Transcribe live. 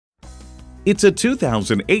It's a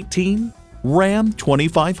 2018 Ram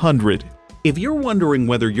 2500. If you're wondering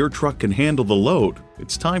whether your truck can handle the load,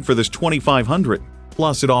 it's time for this 2500.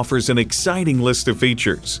 Plus, it offers an exciting list of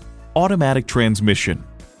features: automatic transmission,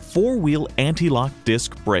 4-wheel anti-lock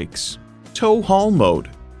disc brakes, tow haul mode,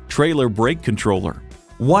 trailer brake controller,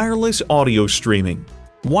 wireless audio streaming,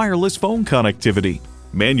 wireless phone connectivity,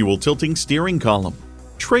 manual tilting steering column,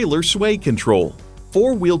 trailer sway control,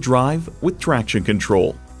 4-wheel drive with traction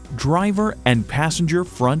control, driver and passenger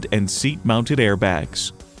front and seat mounted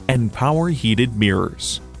airbags, and power heated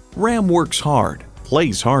mirrors. Ram works hard,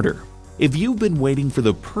 plays harder. If you've been waiting for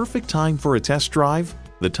the perfect time for a test drive,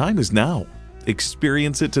 the time is now.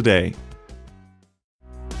 Experience it today.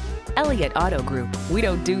 Elliott Auto Group. We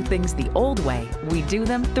don't do things the old way, we do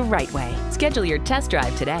them the right way. Schedule your test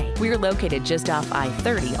drive today. We're located just off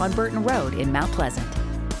I-30 on Burton Road in Mount Pleasant.